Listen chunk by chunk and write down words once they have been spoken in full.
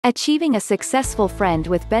Achieving a successful friend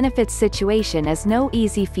with benefits situation is no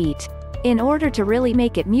easy feat. In order to really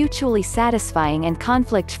make it mutually satisfying and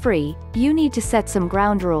conflict-free, you need to set some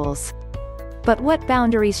ground rules. But what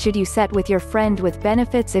boundaries should you set with your friend with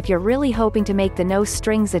benefits if you're really hoping to make the no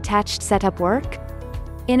strings attached setup work?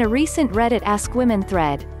 In a recent Reddit Ask Women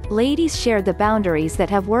thread, ladies shared the boundaries that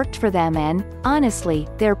have worked for them and, honestly,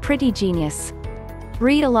 they're pretty genius.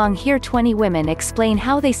 Read along here. 20 women explain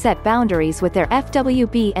how they set boundaries with their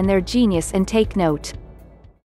FWB and their genius, and take note.